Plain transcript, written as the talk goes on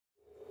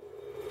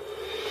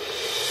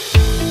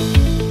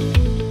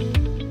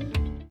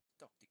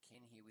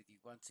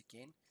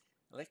again,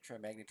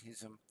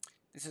 electromagnetism.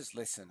 This is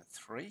lesson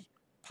 3,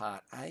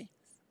 part A,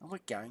 and we're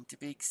going to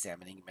be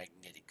examining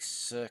magnetic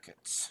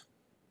circuits.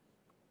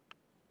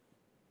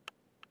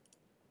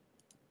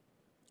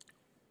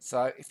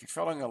 So if you're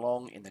following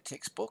along in the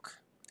textbook,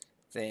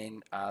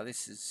 then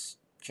this is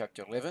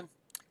chapter 11,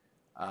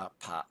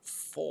 part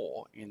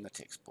 4 in the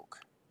textbook.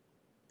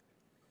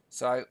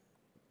 So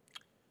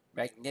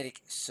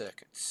magnetic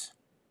circuits.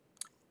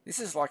 This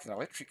is like an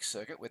electric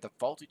circuit where the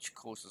voltage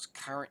causes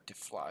current to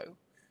flow,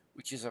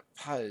 which is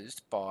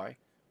opposed by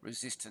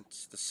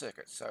resistance to the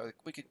circuit. So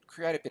we can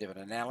create a bit of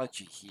an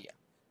analogy here.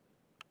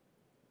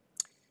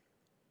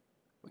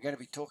 We're going to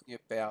be talking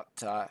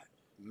about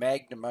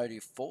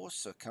magnetic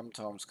force, or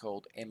sometimes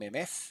called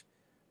MMF,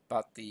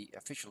 but the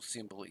official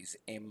symbol is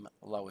M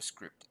lower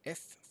script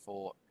F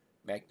for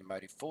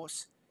magnetic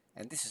force,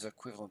 and this is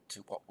equivalent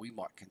to what we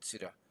might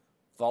consider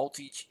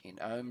voltage in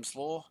Ohm's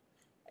law,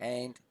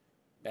 and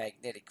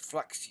magnetic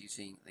flux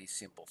using the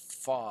symbol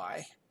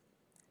phi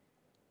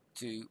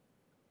to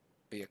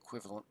be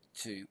equivalent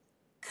to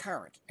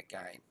current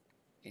again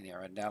in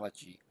our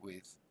analogy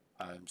with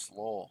Ohm's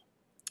law.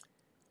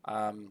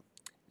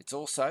 It's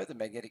also the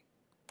magnetic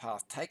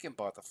path taken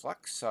by the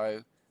flux,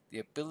 so the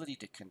ability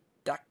to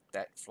conduct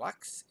that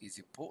flux is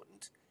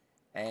important,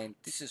 and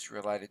this is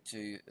related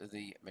to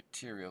the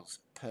material's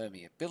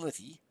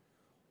permeability,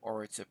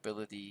 or its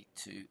ability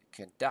to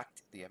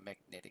conduct the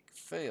magnetic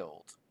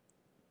field.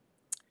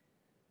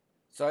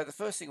 So the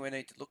first thing we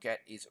need to look at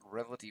is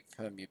relative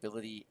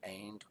permeability,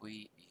 and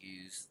we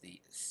use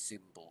the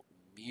symbol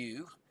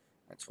mu.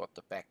 That's what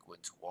the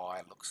backwards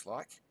Y looks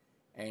like,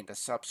 and a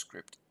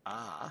subscript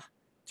R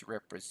to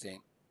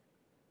represent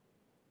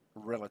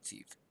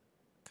relative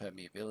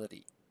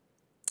permeability.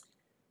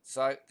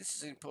 So this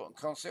is an important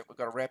concept. We've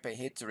got to wrap our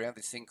heads around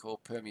this thing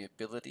called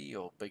permeability,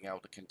 or being able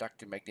to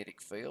conduct a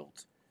magnetic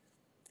field.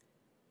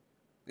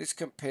 This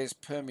compares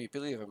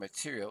permeability of a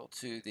material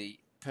to the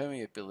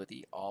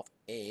permeability of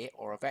air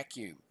or a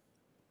vacuum.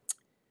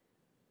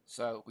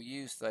 So we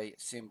use the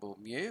symbol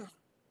mu,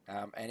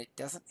 and it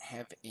doesn't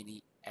have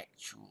any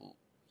actual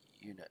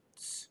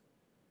units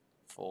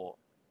for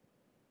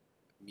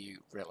mu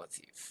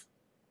relative.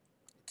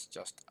 It's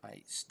just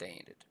a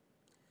standard.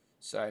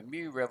 So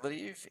mu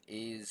relative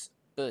is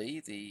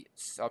B, the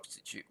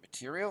substitute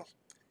material,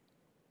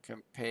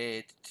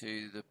 compared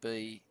to the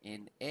B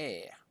in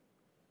air.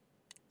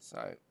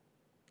 So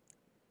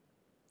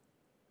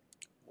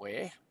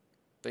where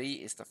B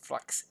is the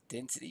flux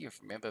density,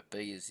 if remember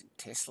B is in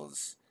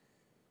Teslas.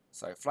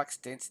 So flux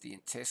density in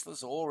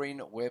Teslas or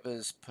in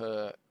Webers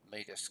per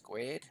meter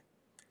squared.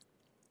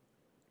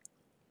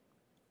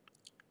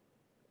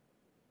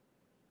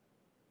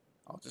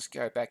 I'll just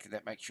go back to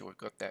that, make sure we've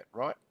got that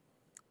right.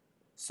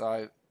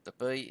 So the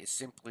B is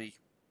simply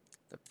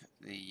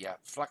the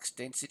flux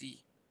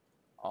density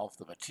of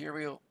the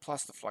material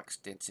plus the flux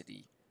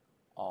density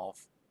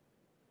of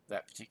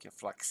that particular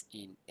flux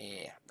in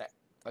air.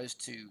 Those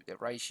two, the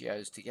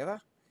ratios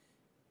together,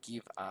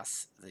 give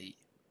us the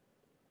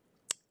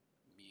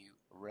mu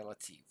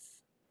relative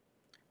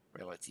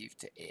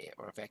to air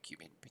or a vacuum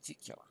in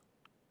particular.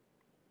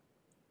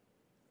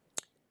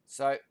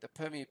 So the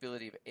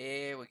permeability of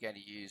air, we're going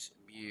to use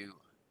mu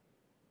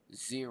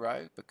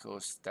 0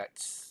 because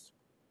that's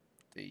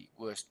the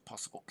worst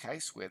possible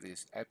case where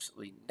there's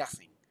absolutely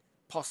nothing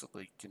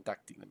possibly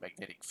conducting the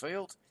magnetic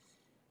field.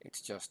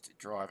 It's just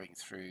driving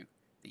through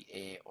the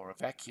air or a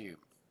vacuum.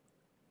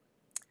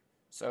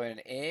 So in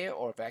an air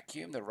or a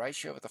vacuum, the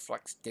ratio of the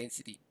flux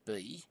density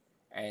B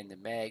and the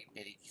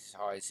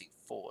magnetizing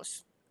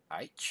force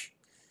H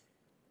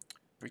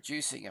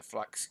producing a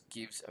flux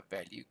gives a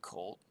value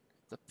called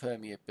the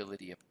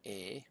permeability of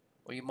air,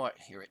 or you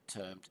might hear it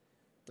termed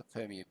the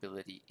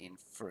permeability in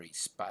free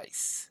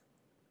space.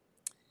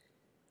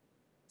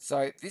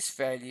 So this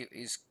value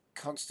is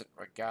constant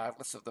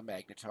regardless of the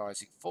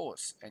magnetizing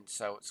force, and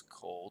so it's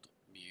called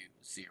mu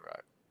 0.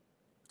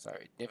 So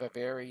it never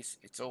varies,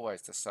 it's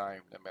always the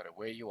same no matter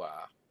where you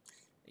are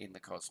in the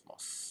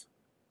cosmos.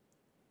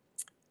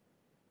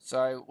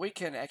 So we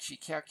can actually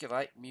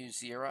calculate mu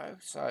 0,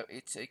 so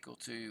it's equal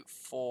to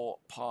 4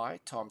 pi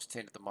times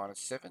 10 to the minus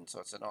 7, so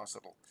it's a nice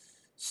little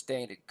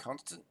standard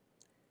constant,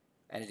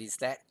 and it is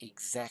that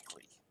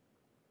exactly.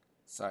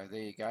 So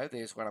there you go,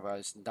 there's one of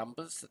those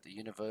numbers that the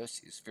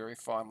universe is very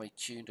finely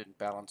tuned and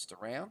balanced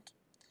around,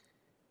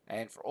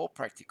 and for all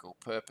practical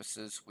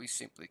purposes we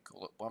simply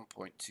call it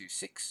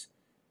 1.26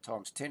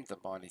 times 10 to the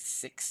minus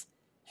 6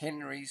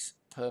 henries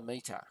per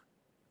meter.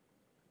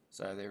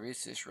 So there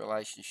is this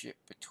relationship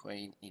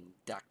between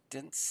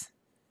inductance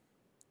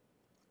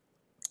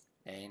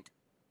and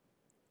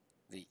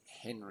the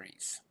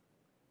henries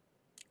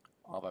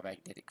of a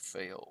magnetic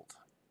field.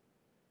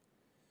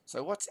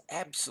 So what's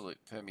absolute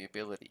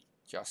permeability?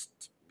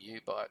 Just mu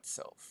by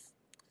itself.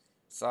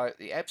 So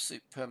the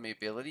absolute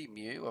permeability,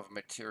 mu, of a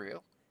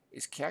material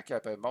is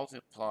calculated by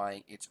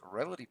multiplying its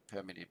relative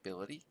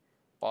permeability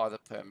by the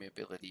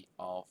permeability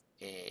of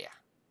air.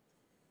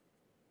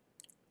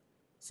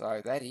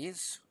 So that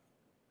is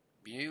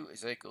mu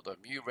is equal to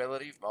mu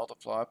relative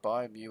multiplied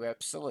by mu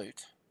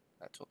absolute.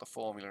 That's what the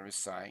formula is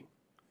saying.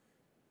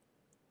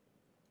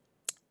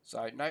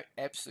 So note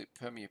absolute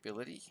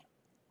permeability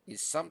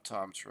is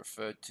sometimes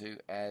referred to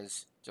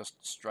as just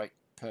straight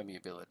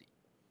permeability.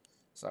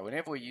 So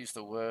whenever we use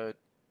the word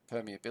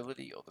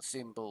permeability or the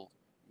symbol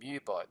mu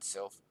by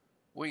itself,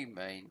 we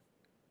mean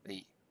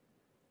the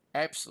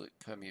absolute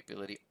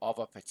permeability of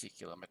a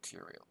particular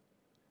material.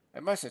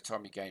 And most of the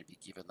time you're going to be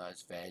given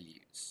those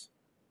values.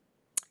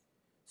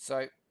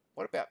 So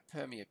what about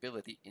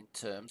permeability in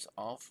terms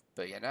of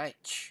B and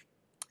H?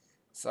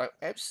 So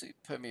absolute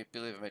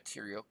permeability of a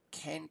material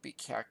can be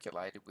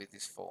calculated with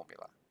this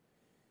formula.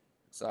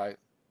 So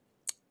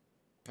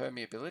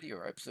permeability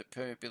or absolute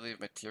permeability of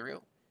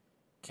material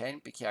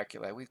can be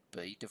calculated with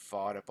B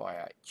divided by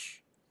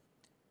H,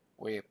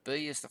 where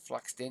B is the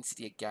flux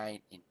density again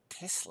in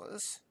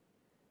Teslas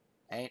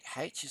and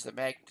H is the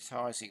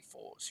magnetizing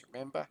force.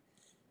 Remember,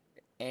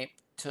 amp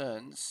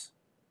turns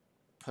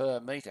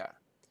per meter.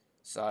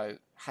 So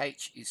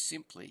H is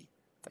simply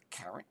the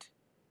current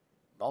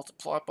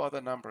multiplied by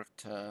the number of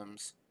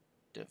terms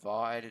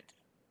divided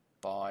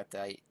by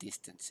the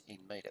distance in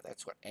meter.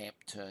 That's what amp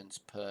turns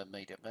per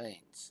meter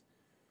means.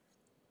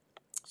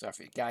 So if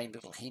you gain a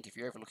little hint, if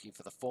you're ever looking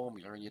for the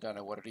formula and you don't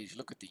know what it is,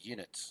 look at the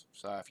units.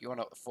 So if you want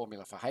to know what the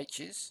formula for H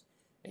is,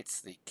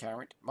 it's the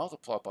current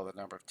multiplied by the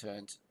number of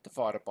turns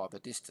divided by the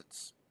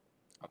distance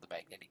of the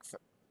magnetic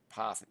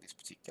path in this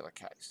particular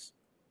case.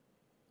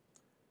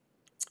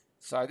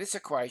 So this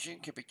equation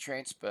can be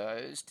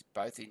transposed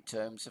both in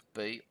terms of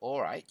B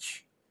or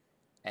H,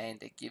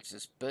 and it gives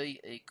us B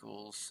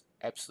equals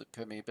absolute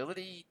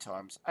permeability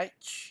times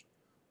H,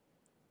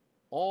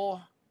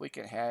 or we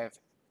can have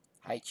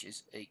H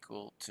is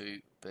equal to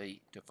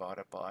B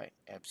divided by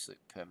absolute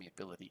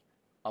permeability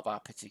of our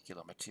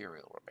particular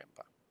material,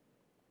 remember.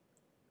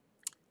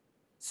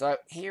 So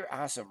here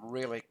are some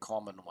really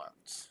common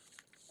ones,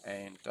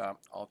 and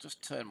I'll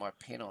just turn my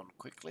pen on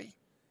quickly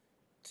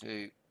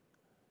to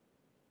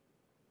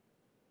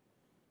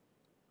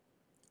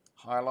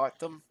highlight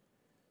them.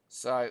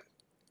 So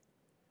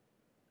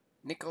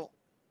nickel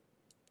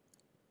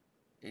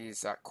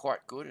is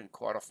quite good and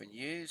quite often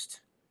used,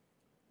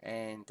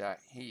 and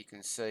here you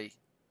can see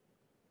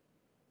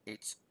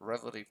its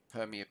relative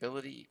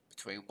permeability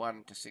between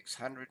 1 to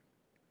 600,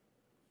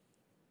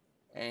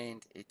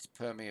 and its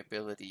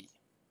permeability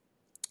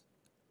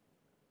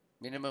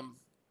minimum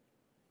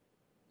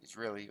is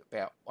really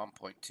about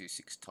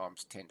 1.26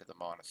 times 10 to the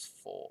minus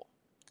 4.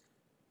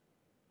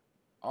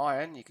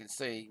 Iron, you can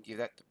see, give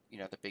that,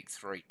 the big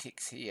 3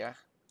 ticks here,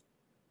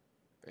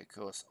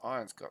 because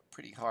iron's got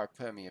pretty high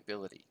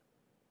permeability.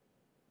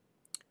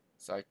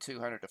 So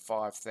 200 to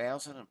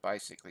 5,000, and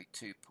basically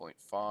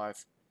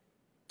 2.5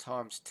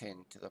 times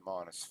 10 to the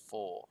minus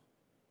 4.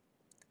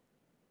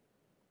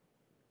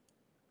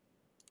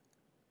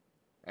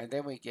 And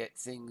then we get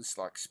things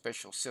like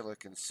special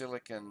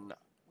silicon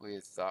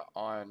with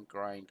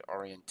iron-grained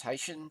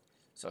orientation.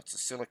 So it's a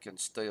silicon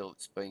steel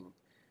that's been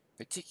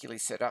particularly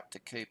set up to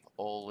keep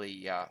all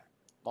the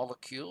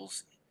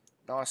molecules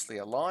nicely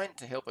aligned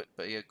to help it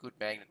be a good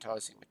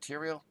magnetizing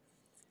material.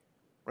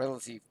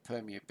 Relative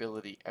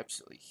permeability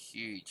absolutely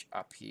huge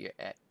up here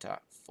at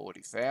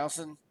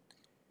 40,000,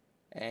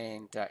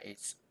 and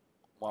it's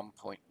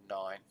 1.9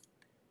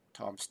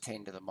 times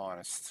 10 to the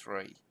minus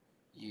 3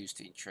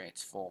 used in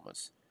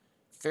transformers.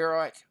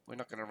 Ferrite we're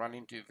not going to run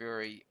into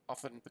very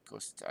often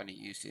because it's only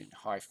used in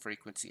high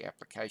frequency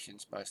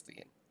applications, mostly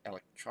in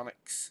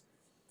electronics.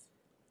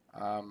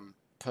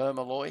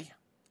 Permalloy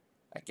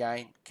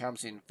again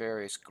comes in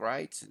various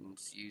grades and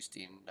is used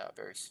in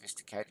very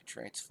sophisticated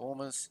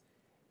transformers.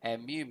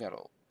 And mu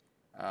metal.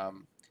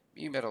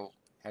 Mu metal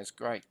has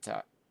great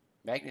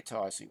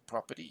magnetizing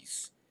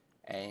properties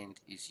and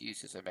is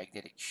used as a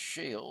magnetic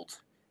shield,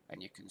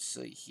 and you can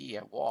see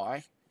here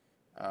why.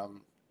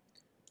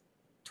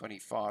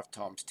 25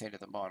 times 10 to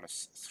the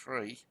minus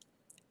 3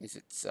 is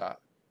its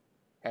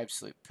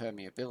absolute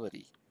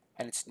permeability,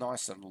 and it's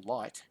nice and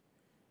light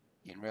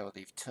in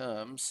relative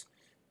terms,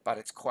 but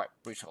it's quite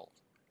brittle,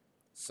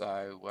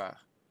 so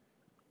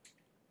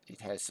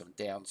it has some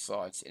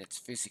downsides in its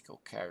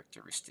physical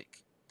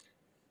characteristic.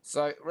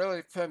 So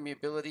relative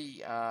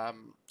permeability,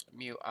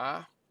 mu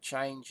r,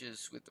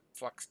 changes with the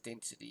flux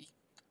density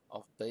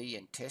of B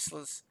and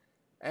Teslas,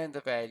 and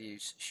the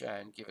values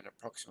shown give an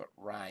approximate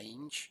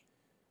range,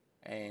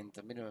 and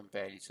the minimum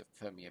values of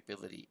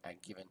permeability are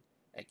given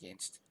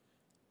against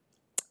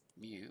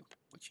mu,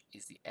 which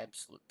is the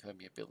absolute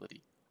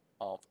permeability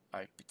of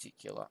a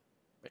particular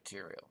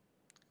material.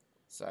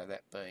 So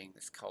that being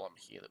this column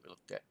here that we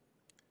looked at,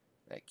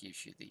 that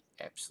gives you the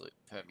absolute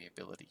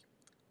permeability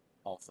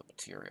of the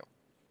material.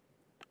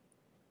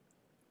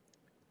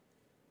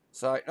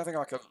 So nothing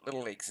like a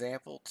little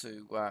example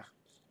to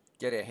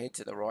get our heads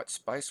in the right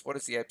space. What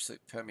is the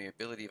absolute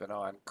permeability of an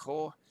iron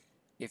core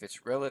if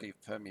its relative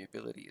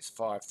permeability is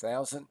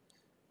 5,000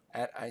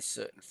 at a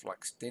certain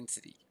flux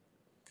density?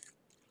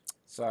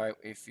 So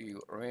if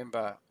you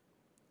remember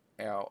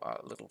our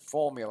little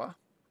formula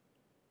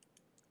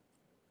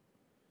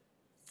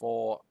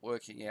for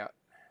working out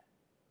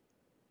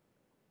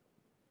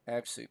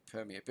absolute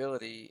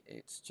permeability,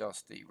 it's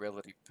just the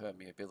relative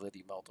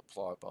permeability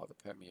multiplied by the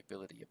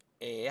permeability of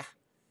air.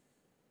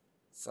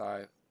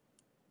 So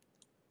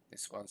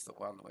this one's the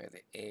one where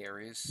the air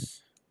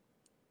is,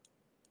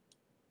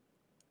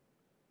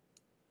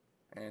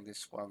 and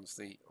this one's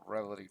the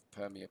relative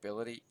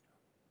permeability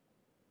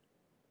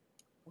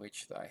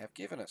which they have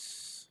given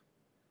us.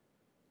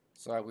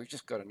 So we've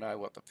just got to know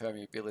what the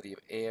permeability of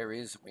air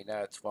is, and we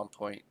know it's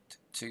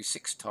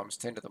 1.26 times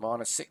 10 to the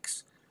minus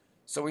 6.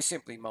 So we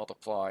simply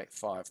multiply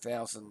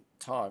 5,000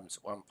 times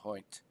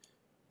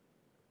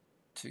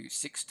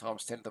 1.26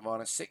 times 10 to the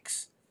minus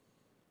 6,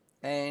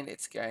 and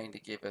it's going to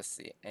give us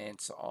the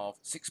answer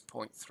of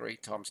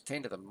 6.3 times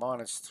 10 to the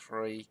minus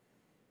 3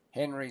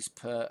 henries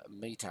per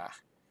meter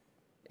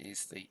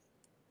is the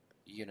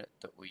unit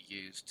that we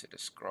use to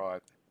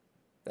describe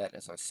that.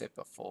 As I said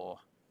before,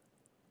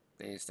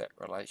 there's that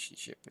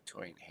relationship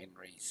between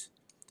henries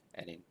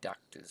and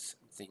inductors,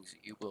 and things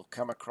that you will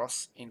come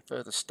across in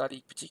further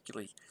study,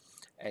 particularly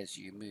as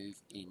you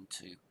move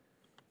into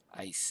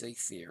AC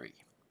theory.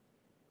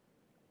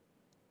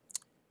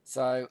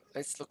 So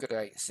let's look at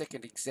a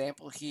second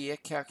example here.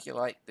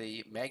 Calculate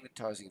the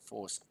magnetizing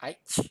force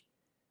H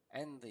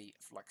and the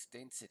flux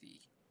density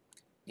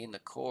in the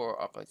core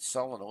of a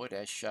solenoid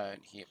as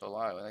shown here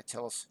below. And they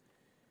tell us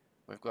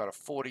we've got a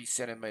 40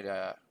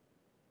 centimeter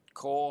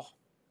core,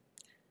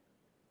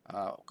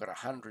 we've got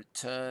 100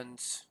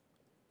 turns.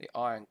 The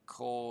iron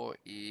core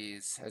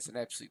has an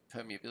absolute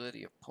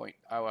permeability of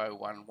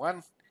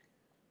 0.0011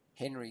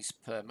 henries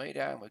per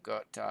meter, and we've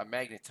got a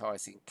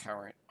magnetizing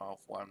current of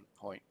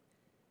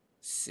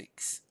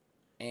 1.6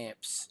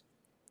 amps.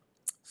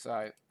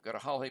 So we've got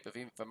a whole heap of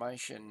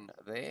information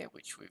there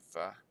which we've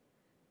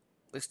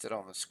listed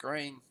on the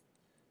screen.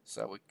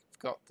 So we've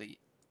got the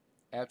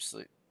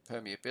absolute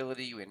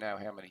permeability, we know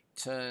how many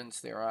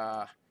turns there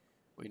are,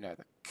 we know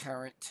the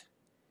current,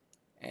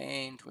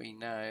 and we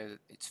know that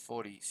it's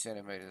 40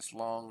 centimeters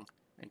long,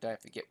 and don't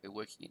forget we're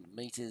working in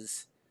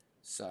meters,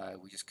 so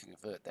we just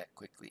convert that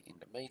quickly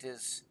into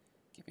meters,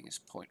 giving us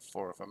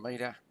 0.4 of a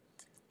meter.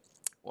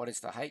 What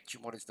is the H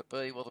and what is the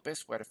B? Well, the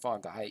best way to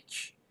find the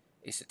H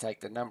is to take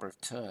the number of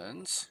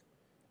turns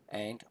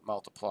and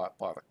multiply it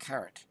by the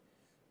current.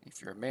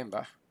 If you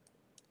remember,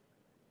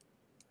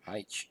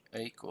 H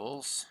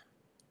equals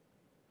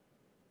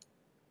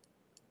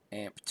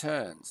amp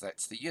turns.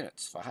 That's the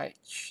units for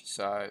H.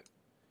 So,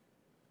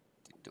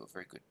 didn't do a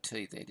very good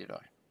T there, did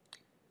I?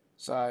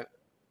 So,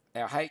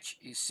 our H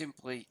is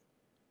simply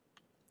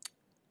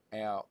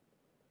our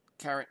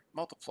current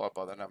multiplied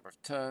by the number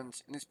of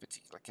turns. In this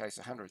particular case,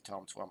 100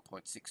 times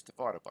 1.6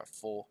 divided by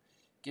 4,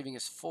 giving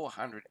us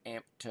 400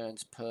 amp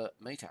turns per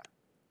meter.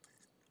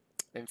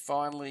 Then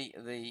finally,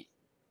 the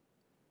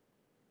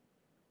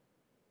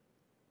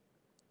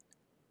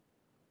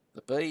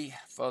B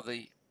for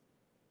the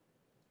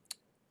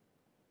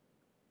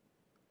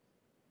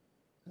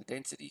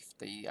density,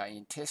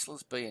 in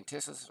Teslas, B in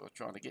Teslas is what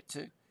we're trying to get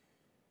to,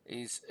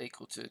 is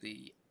equal to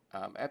the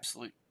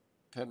absolute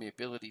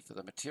permeability for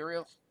the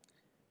material,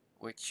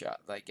 which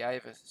they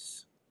gave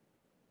us,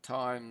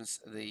 times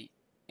the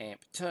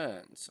amp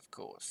turns, of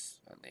course.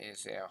 And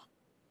there's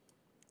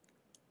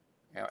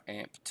our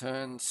amp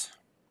turns,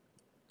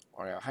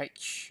 or our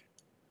H.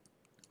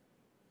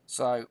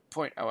 So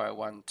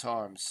 0.001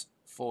 times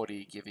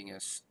 40, giving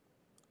us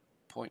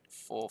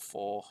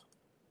 0.44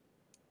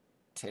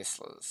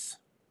 Teslas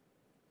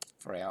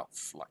for our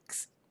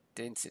flux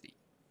density.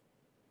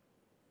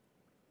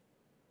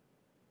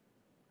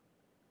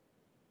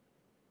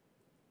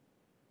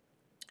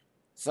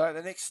 So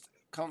the next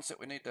concept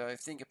we need to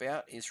think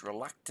about is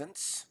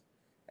reluctance,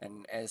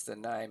 and as the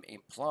name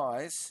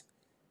implies,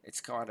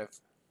 it's kind of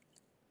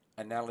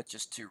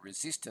analogous to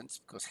resistance,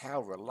 because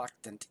how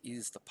reluctant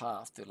is the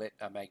path to let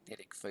a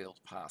magnetic field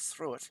pass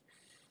through it?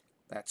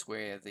 That's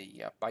where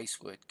the base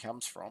word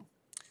comes from.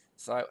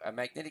 So a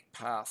magnetic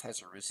path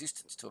has a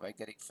resistance to a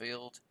magnetic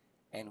field,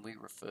 and we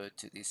refer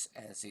to this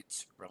as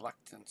its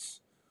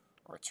reluctance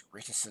or its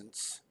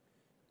reticence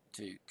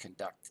to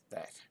conduct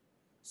that.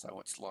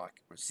 So it's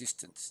like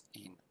resistance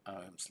in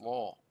Ohm's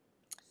law.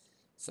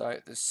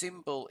 So the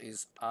symbol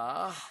is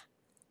R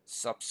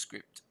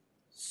subscript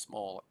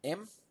small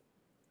m,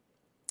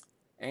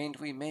 and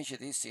we measure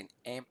this in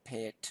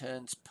ampere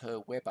turns per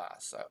Weber.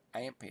 So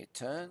ampere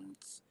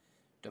turns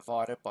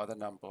divided by the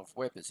number of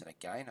Webers. And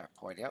again, I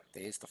point out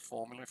there's the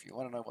formula. If you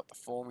want to know what the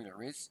formula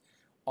is,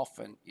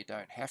 often you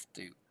don't have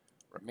to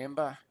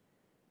remember,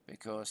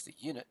 because the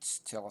units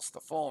tell us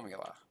the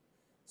formula.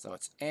 So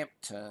it's amp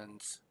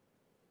turns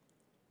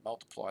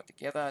multiplied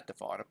together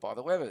divided by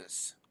the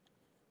Webers.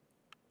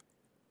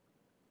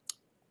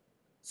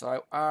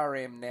 So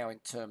Rm now in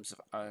terms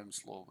of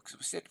Ohm's law, because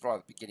we said right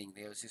at the beginning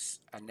there was this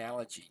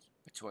analogy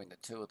between the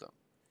two of them.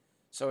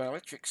 So in an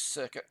electric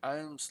circuit,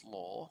 Ohm's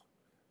law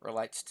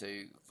relates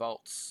to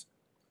volts,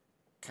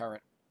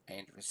 current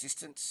and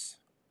resistance,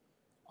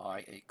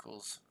 I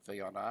equals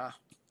V on R.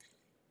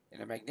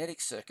 In a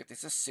magnetic circuit,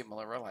 there's a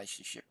similar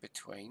relationship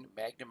between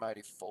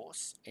magnetomotive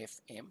force,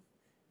 Fm,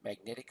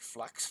 magnetic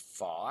flux,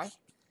 phi,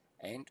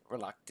 and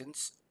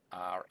reluctance,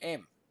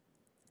 Rm.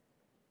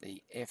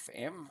 The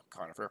Fm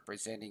kind of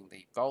representing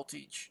the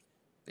voltage,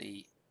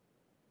 the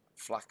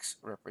flux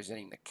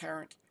representing the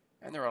current,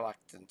 and the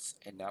reluctance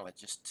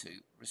analogous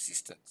to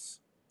resistance.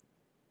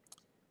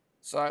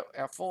 So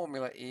our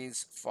formula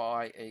is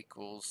phi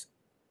equals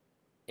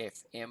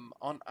Fm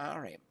on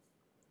Rm,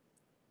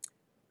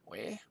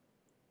 where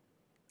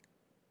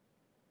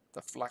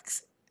the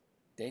flux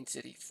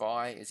density,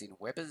 phi, is in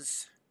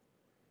Webers.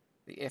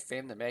 The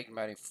Fm, the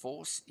magnetic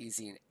force, is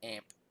in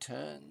amp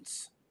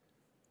turns.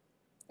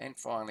 And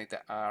finally,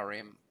 the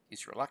Rm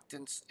is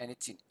reluctance, and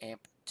it's in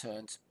amp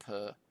turns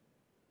per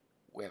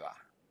Weber.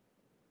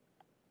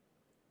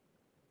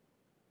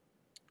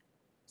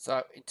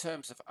 So in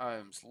terms of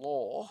Ohm's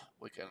law,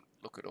 we can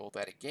look at all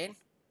that again.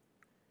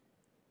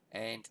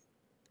 And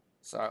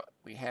so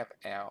we have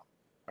our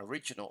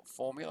original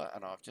formula,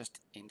 and I've just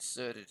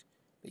inserted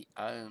the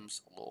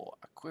Ohm's law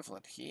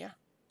equivalent here.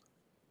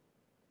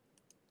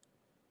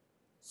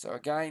 So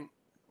again,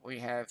 we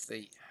have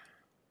the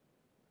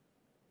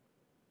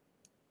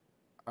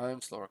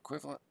Ohm's law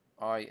equivalent,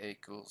 I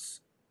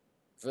equals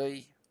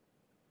V,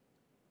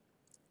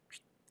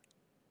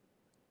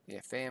 the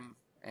Fm,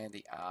 and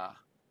the R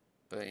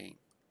being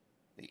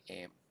the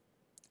M.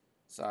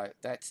 So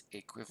that's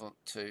equivalent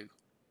to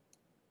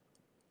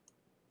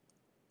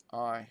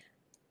I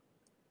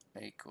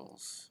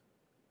equals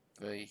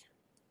V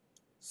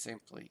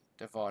simply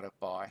divided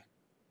by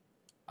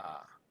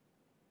R.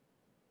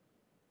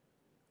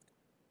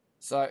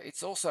 So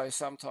it's also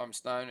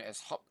sometimes known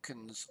as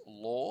Hopkins'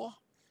 law,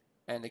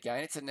 and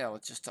again it's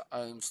analogous to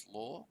Ohm's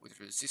law, with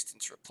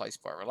resistance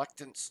replaced by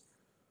reluctance,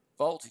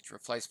 voltage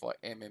replaced by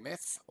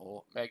MMF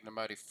or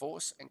magnetic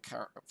force, and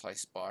current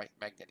replaced by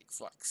magnetic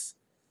flux.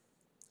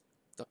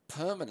 The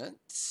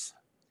permanence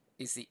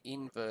is the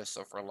inverse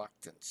of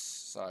reluctance.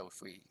 So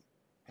if we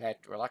had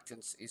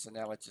reluctance is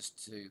analogous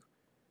to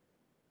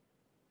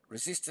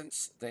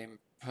resistance, then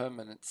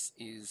permanence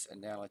is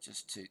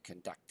analogous to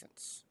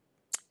conductance.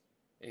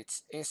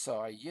 Its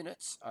SI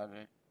units are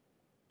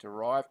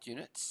derived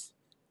units,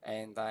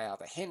 and they are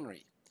the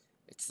Henry.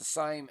 It's the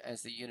same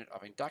as the unit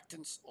of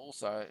inductance,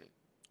 also,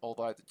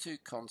 although the two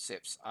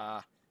concepts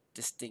are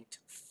distinct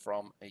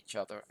from each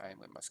other, and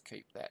we must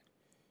keep that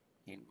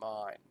in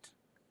mind.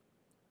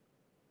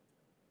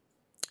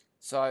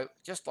 So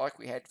just like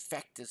we had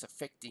factors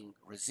affecting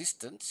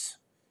resistance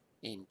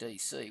in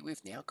DC,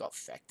 we've now got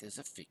factors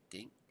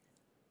affecting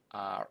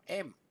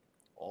Rm,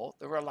 or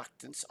the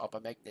reluctance of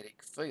a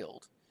magnetic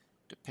field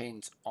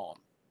depends on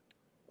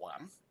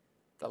 1.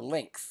 The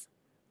length.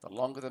 The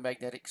longer the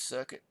magnetic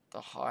circuit,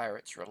 the higher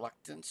its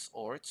reluctance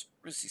or its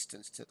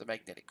resistance to the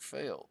magnetic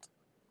field.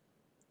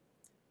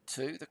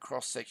 2. The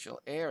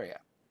cross-sectional area.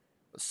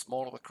 The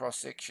smaller the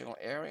cross-sectional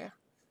area,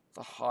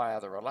 the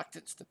higher the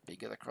reluctance, the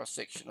bigger the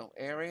cross-sectional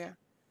area,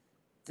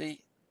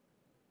 the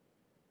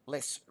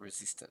less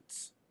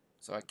resistance.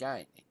 So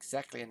again,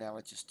 exactly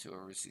analogous to a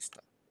resistor.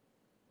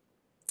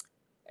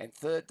 And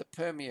 3rd, the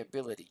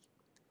permeability.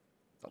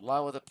 The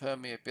lower the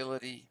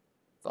permeability,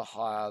 the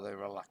higher the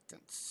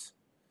reluctance.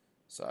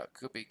 So it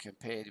could be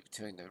compared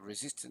between the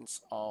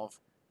resistance of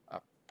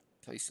a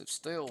piece of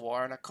steel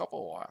wire and a copper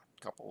wire.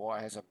 Copper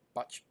wire has a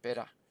much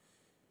better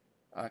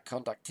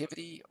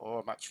conductivity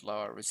or a much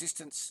lower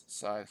resistance.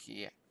 So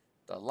here,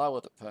 the lower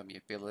the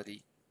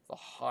permeability, the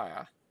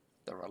higher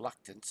the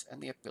reluctance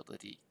and the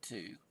ability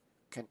to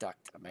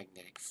conduct a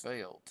magnetic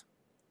field.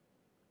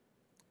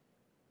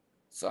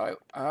 So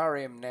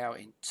Rm now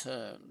in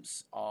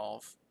terms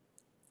of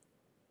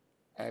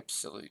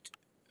absolute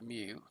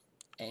mu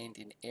and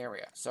in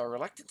area. So a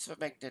reluctance of a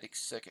magnetic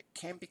circuit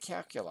can be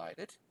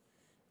calculated,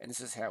 and this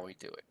is how we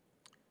do it.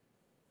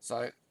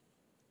 So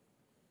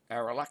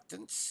our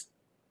reluctance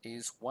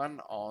is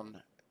 1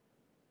 on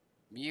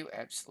mu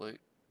absolute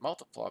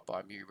multiplied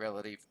by mu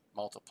relative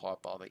multiplied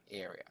by the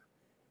area.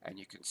 And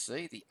you can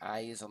see the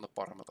A is on the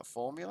bottom of the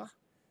formula,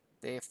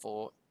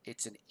 therefore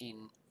it's an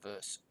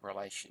inverse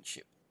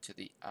relationship to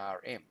the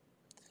Rm.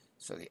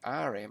 So the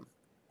Rm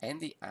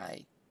and the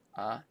A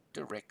are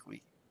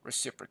directly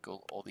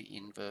reciprocal, or the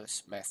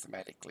inverse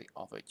mathematically,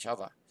 of each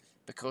other,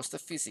 because the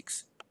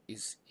physics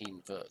is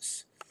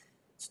inverse.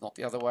 It's not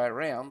the other way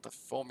around. The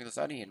formula is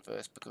only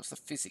inverse because the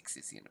physics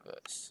is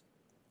inverse.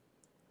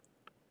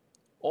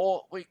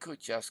 Or we could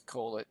just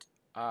call it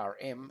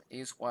Rm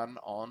is 1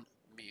 on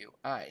mu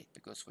A,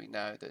 because we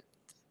know that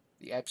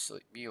the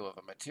absolute mu of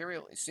a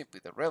material is simply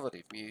the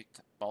relative mu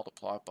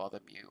multiplied by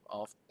the mu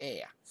of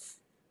air.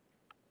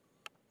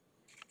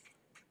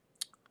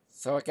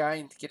 So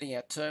again, getting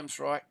our terms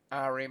right,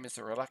 Rm is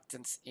the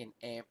reluctance in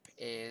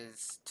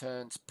amperes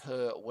turns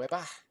per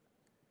Weber.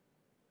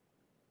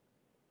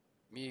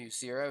 Mu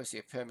 0 is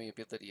the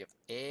permeability of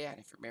air, and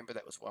if you remember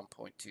that was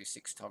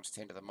 1.26 times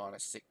 10 to the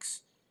minus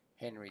 6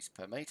 henries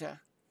per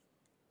meter,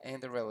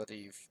 and the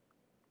relative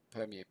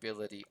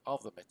permeability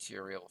of the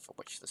material from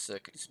which the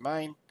circuit is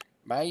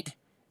made,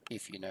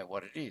 if you know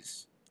what it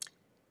is.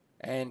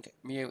 And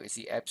mu is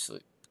the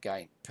absolute,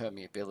 again,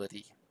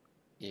 permeability,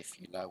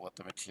 if you know what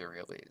the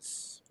material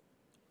is.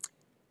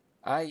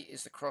 A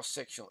is the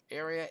cross-sectional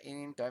area,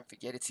 and don't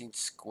forget it's in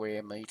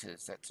square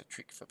meters. That's a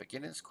trick for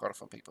beginners. Quite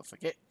often people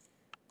forget.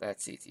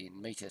 That's it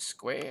in meters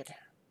squared.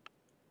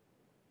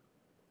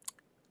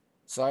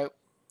 So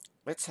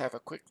let's have a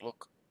quick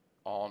look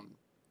on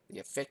the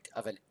effect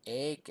of an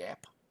air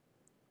gap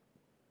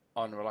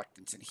on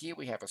reluctance. And here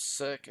we have a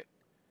circuit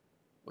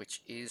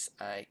which is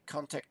a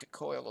contactor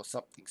coil or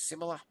something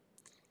similar.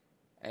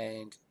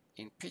 And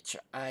in picture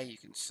A you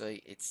can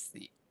see it's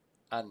the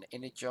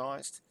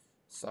unenergized.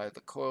 So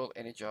the coil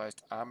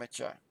energized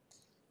armature.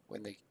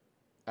 When the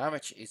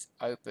armature is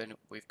open,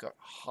 we've got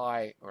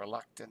high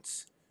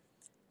reluctance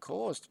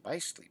caused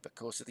mostly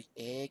because of the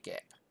air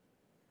gap.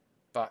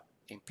 But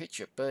in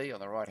picture B on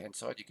the right hand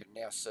side, you can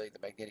now see the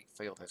magnetic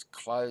field has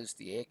closed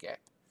the air gap.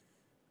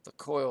 The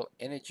coil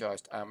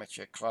energized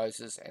armature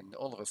closes, and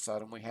all of a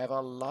sudden we have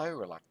a low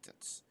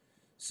reluctance.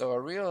 So a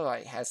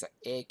relay has an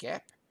air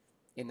gap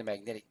in the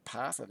magnetic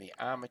path and the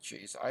armature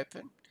is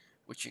open,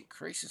 which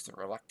increases the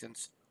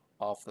reluctance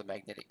of the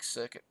magnetic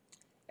circuit.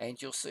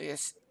 And you'll see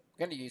us,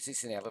 we're going to use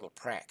this in our little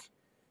prac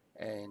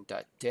and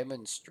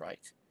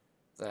demonstrate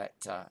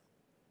that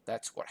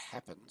that's what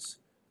happens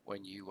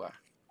when you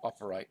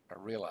operate a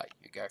relay.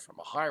 You go from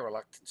a high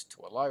reluctance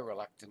to a low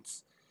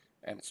reluctance,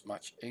 and it's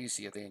much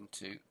easier then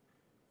to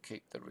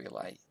keep the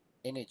relay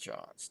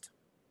energized.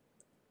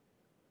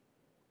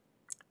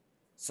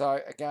 So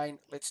again,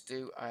 let's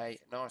do a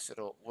nice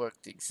little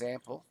worked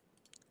example.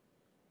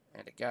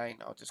 And again,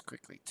 I'll just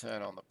quickly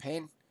turn on the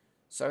pen.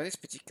 So in this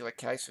particular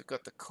case, we've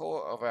got the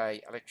core of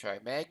a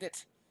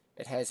electromagnet.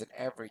 It has an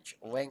average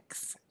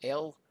length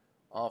L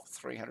of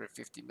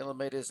 350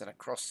 millimeters and a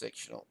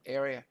cross-sectional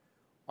area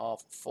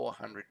of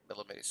 400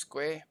 millimeters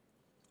square.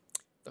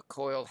 The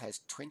coil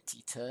has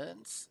 20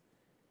 turns.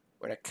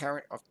 When a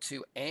current of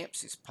 2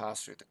 amps is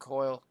passed through the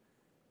coil,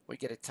 we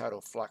get a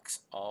total flux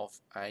of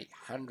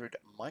 100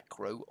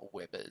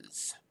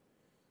 microwebers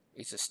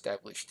is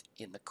established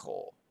in the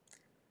core.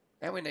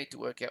 Now we need to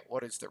work out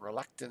what is the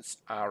reluctance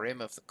Rm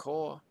of the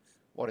core,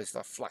 what is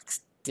the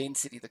flux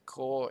density of the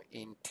core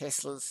in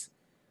Teslas,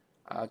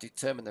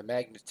 determine the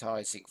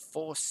magnetizing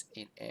force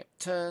in amp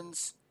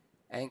turns,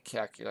 and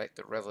calculate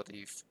the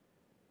relative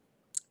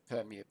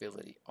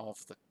permeability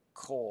of the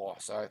core.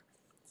 So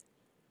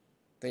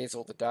there's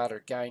all the data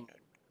again,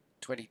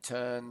 20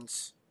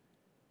 turns,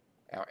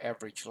 our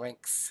average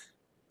length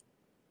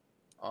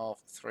of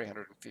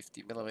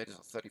 350 millimeters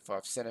or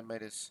 35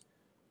 centimeters,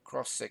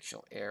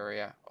 cross-sectional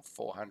area of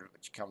 400,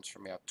 which comes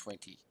from our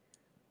 20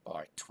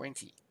 by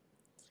 20.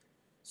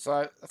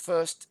 So our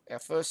first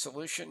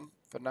solution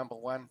for number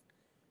 1,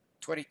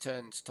 20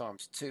 turns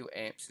times 2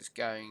 amps is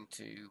going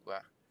to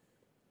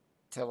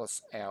tell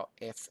us our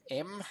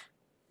FM,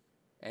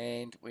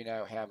 and we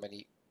know how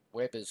many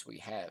Webers we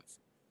have.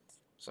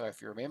 So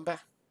if you remember,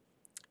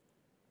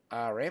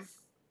 Rm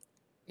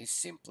is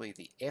simply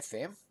the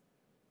FM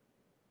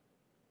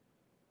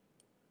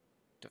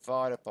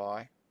divided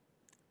by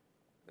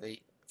the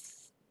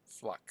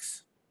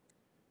flux.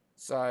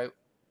 So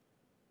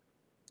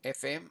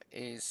FM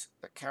is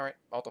the current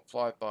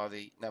multiplied by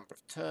the number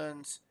of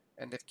turns,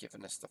 and they've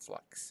given us the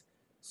flux.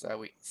 So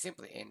we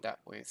simply end up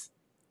with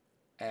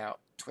our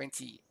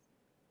 20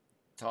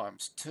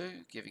 times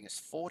 2 giving us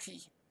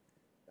 40.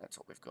 That's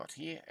what we've got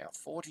here, our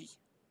 40,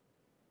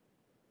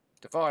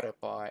 divided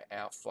by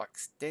our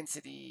flux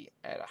density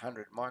at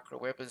 100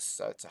 microwebers,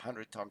 so it's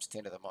 100 times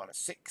 10 to the minus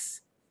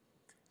 6,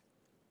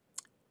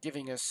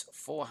 giving us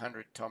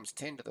 400 times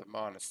 10 to the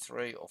minus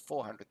 3, or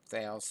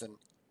 400,000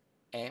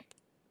 amp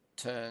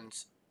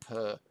turns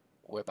per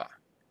Weber.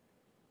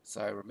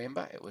 So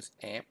remember, it was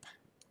amp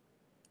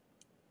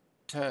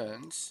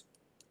turns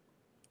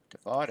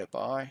divided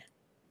by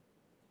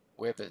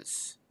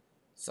Webers.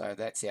 So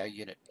that's our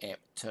unit amp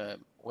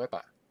term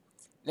Weber.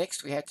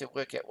 Next, we had to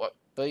work out what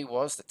B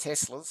was, the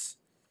Teslas.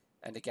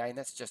 And again,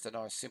 that's just a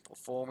nice simple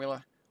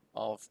formula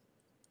of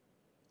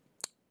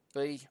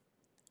B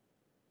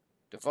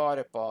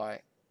divided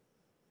by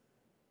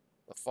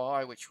the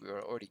phi, which we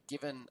were already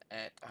given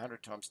at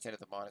 100 times 10 to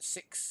the minus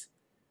 6,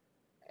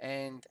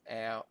 and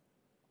our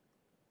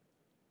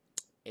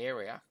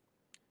area,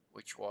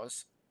 which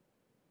was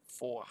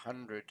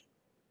 400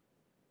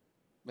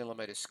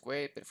 millimeters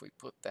squared, but if we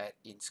put that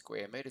in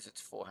square meters,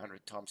 it's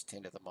 400 times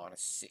 10 to the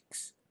minus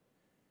 6.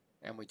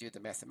 And we do the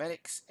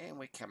mathematics, and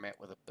we come out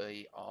with a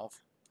B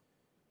of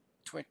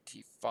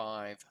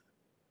 25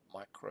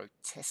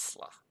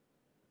 microtesla.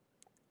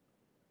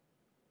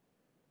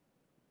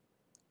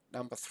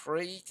 Number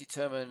 3,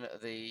 determine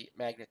the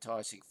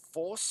magnetizing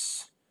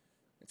force.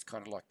 It's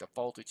kind of like the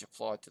voltage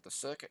applied to the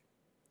circuit.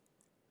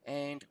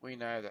 And we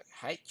know that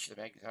H, the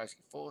magnetizing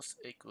force,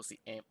 equals the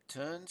amp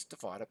turns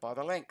divided by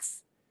the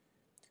length.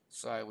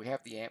 So we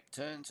have the amp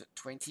turns at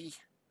 20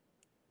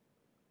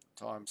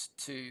 times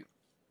 2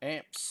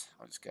 amps.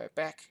 I'll just go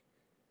back.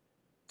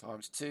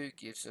 Times 2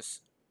 gives us,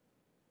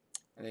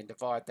 and then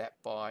divide that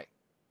by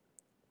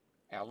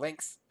our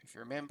length, if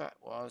you remember, it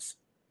was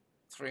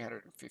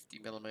 350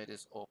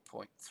 millimeters or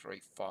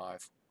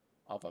 0.35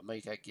 of a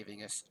meter,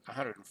 giving us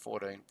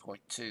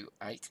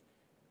 114.28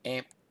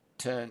 amp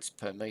turns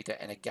per metre,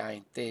 and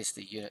again there's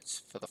the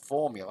units for the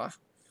formula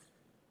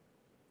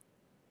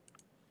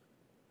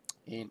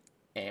in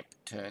amp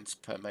turns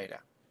per metre.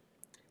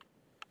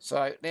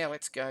 So now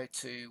let's go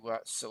to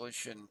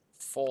solution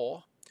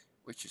 4,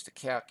 which is to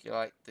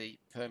calculate the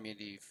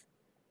permeability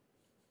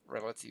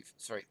relative,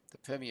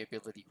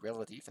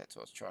 that's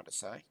what I was trying to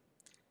say.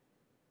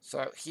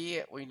 So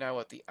here we know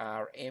what the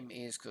Rm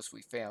is because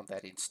we found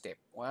that in step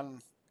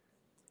 1.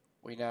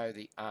 We know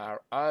the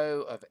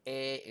RO of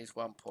air is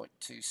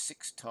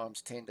 1.26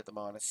 times 10 to the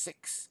minus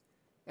 6,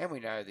 and we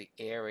know the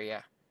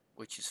area,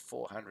 which is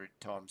 400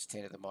 times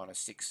 10 to the minus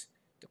 6,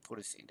 to put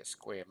us into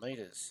square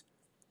metres.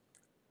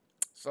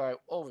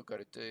 So all we've got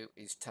to do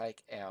is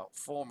take our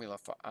formula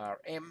for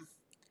Rm,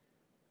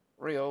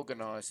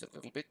 reorganise it a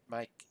little bit,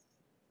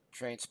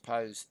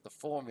 transpose the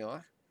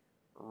formula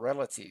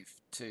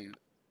relative to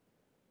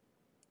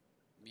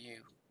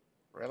mu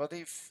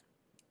relative,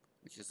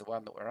 which is the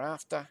one that we're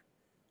after,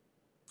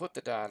 put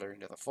the data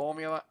into the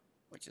formula,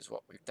 which is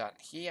what we've done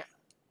here,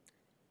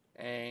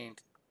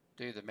 and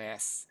do the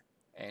math,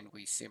 and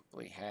we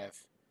simply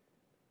have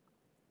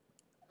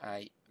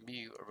a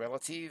mu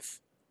relative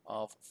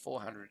of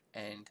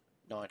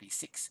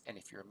 496, and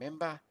if you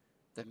remember,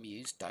 the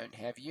mu's don't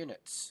have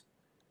units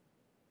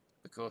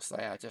because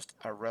they are just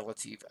a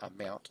relative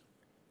amount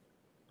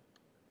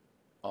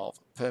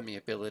of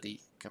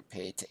permeability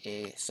compared to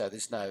air, so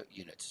there's no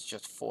units, it's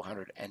just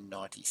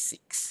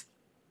 496.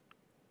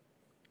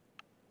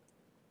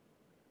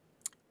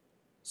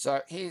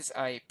 So here's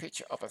a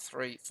picture of a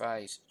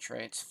three-phase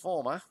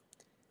transformer,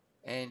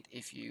 and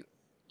if you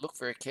look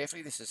very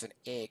carefully, this is an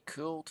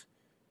air-cooled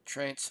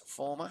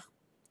transformer,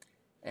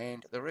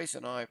 and the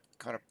reason I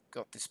kind of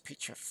got this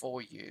picture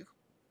for you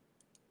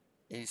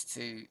is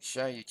to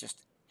show you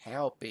just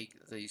how big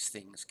these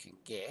things can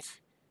get.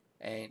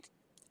 And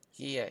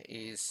here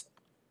is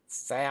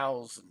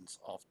thousands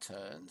of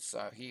turns,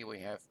 so here we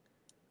have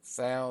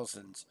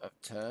thousands of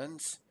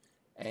turns,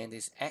 and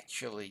there's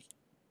actually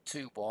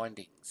two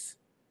windings.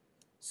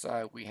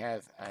 So we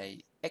have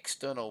an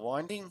external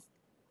winding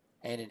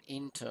and an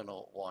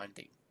internal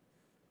winding,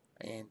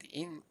 and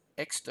the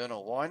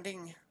external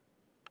winding,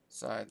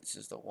 so this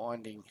is the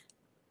winding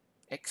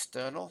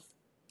external,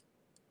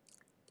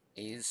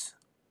 is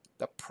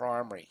the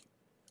primary.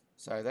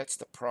 So that's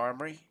the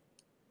primary,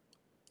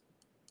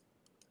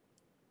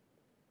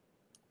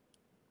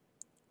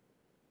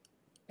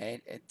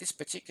 and this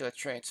particular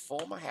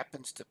transformer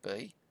happens to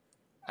be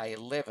a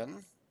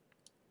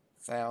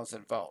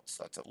 11,000 volts.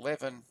 So it's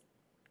 11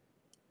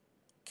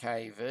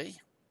 kV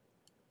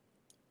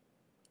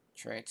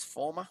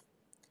transformer,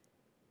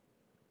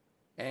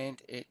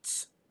 and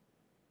it's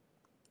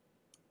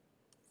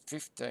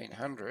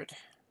 1500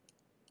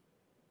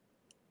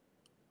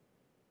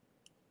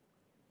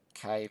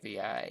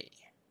 kVA,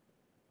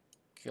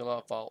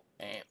 kilovolt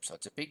amp. So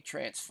it's a big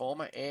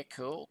transformer, air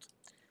cooled.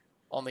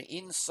 On the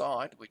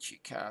inside, which you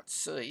can't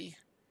see,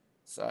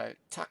 so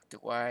tucked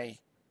away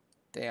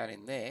down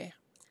in there,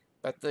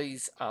 but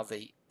these are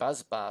the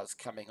buzz bars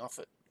coming off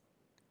it,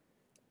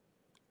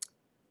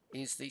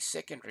 is the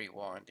secondary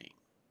winding.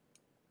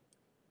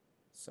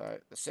 So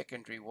the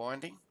secondary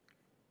winding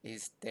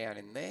is down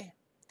in there,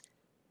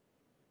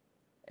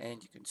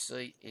 and you can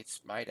see it's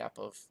made up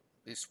of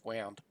this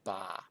wound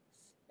bar,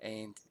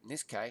 and in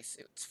this case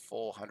it's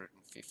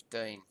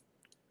 415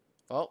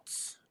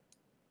 volts,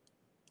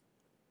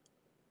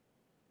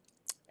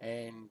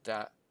 and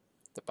the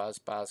buzz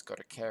bar's got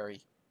to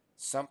carry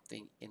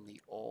something in the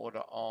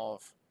order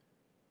of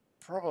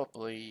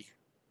probably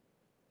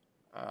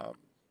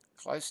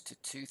close to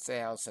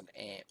 2000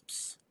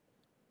 amps.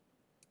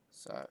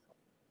 So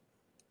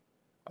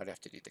I'd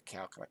have to do the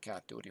calc, and I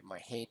can't do it in my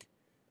head,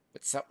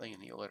 but something in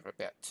the order of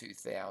about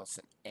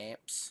 2000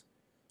 amps.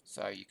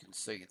 So you can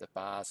see the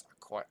bars are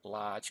quite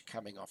large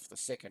coming off the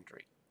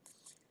secondary.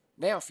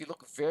 Now if you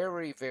look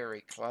very,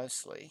 very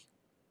closely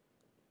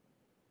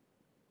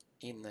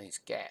in these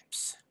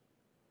gaps,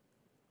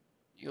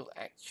 you'll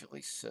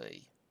actually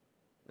see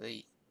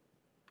the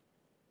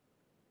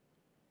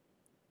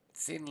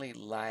thinly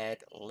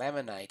layered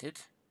laminated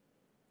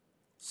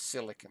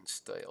silicon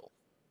steel,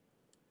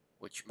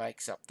 which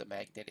makes up the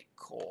magnetic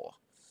core.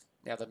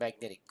 Now the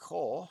magnetic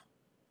core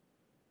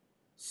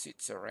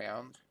sits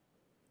around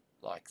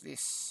like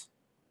this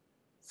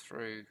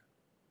through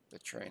the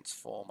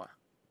transformer.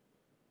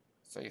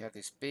 So you have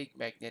this big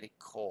magnetic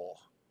core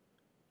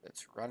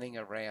that's running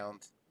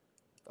around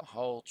the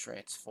whole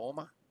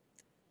transformer.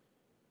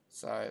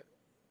 So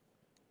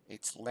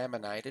it's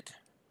laminated.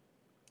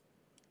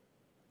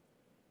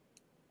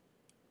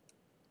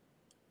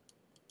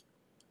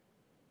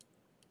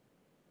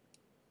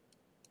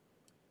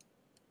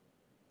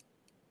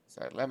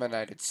 So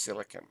laminated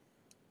silicon.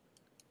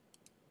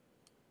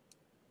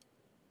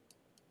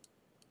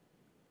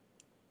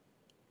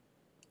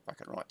 I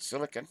can write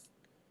silicon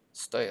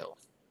steel.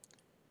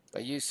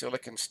 They use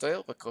silicon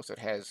steel because it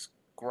has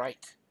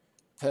great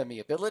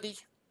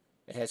permeability,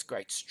 it has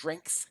great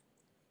strength,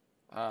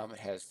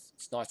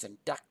 it's nice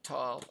and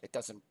ductile, it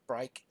doesn't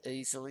break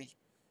easily,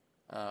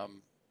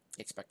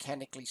 It's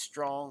mechanically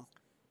strong,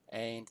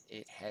 and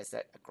it has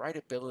that great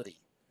ability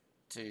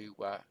to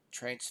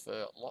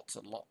transfer lots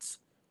and lots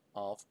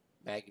of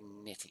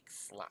magnetic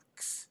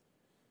flux.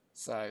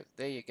 So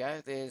there you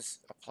go. There's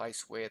a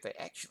place where they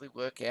actually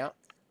work out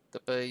the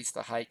B's,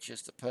 the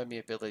H's, the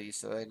permeability,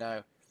 so they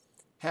know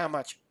how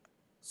much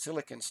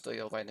silicon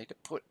steel they need to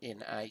put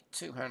in a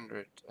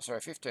 1500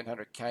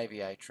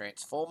 kVA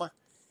transformer,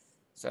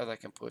 so they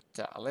can put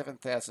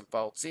 11,000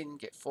 volts in,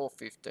 get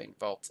 415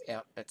 volts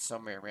out at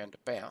somewhere around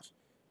about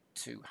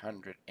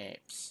 200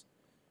 amps.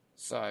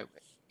 So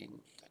in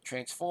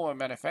transformer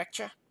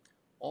manufacture,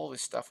 all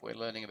this stuff we're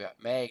learning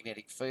about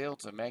magnetic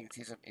fields and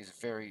magnetism is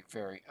very,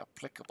 very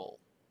applicable.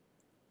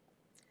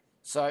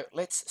 So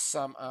let's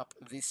sum up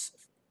this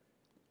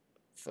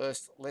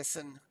first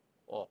lesson,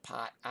 or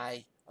part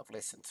A of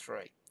lesson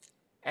 3.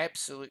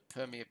 Absolute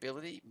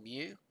permeability,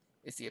 mu,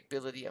 is the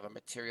ability of a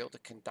material to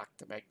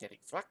conduct a magnetic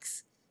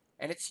flux,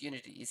 and its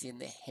unit is in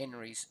the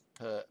henries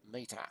per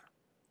meter.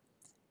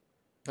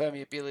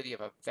 Permeability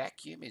of a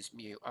vacuum is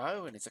mu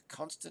O, and is a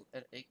constant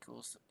and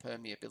equals the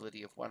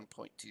permeability of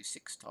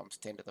 1.26 times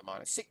 10 to the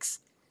minus 6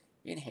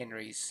 in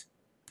henries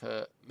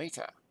per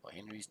meter, or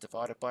henries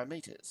divided by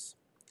meters.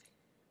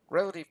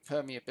 Relative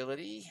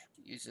permeability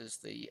uses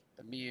the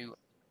mu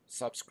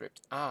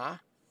subscript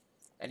R,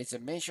 and is a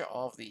measure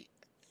of the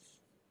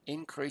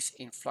increase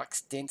in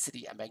flux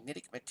density a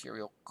magnetic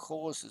material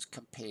causes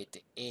compared to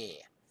air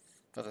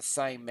for the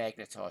same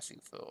magnetizing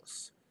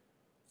force.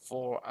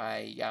 For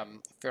a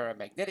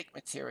ferromagnetic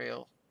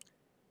material,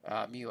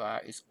 mu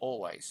R is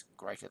always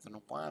greater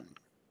than 1.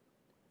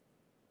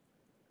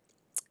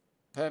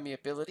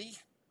 Permeability,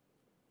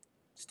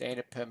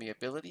 standard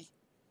permeability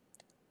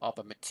of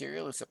a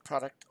material is a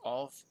product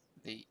of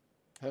the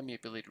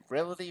permeability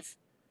relative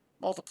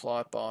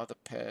multiplied by the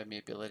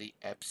permeability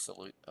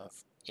absolute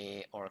of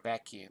air or a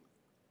vacuum.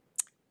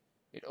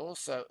 It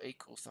also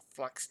equals the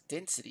flux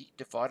density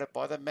divided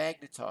by the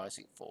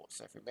magnetizing force.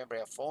 So if you remember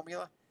our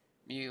formula,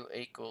 mu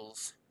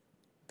equals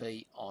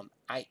B on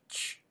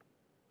H.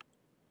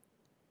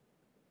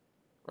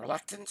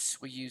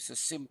 Reluctance, we use the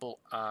symbol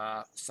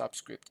R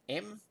subscript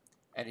M,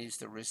 and is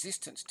the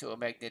resistance to a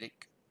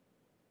magnetic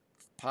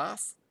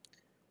path,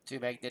 to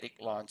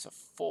magnetic lines of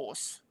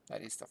force,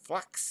 that is the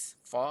flux,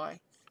 phi,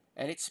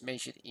 and it's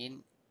measured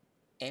in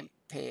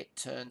ampere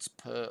turns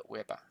per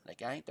Weber. And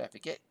again, don't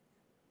forget,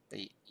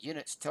 the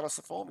units tell us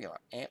the formula,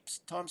 amps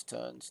times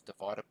turns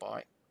divided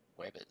by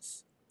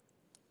Webers.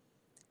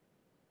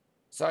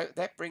 So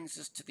that brings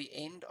us to the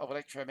end of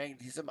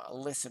electromagnetism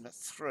lesson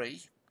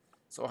 3.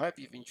 So I hope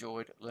you've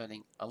enjoyed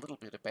learning a little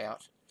bit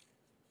about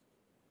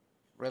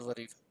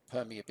relative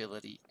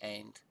permeability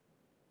and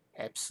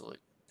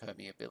absolute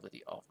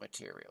permeability of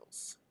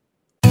materials.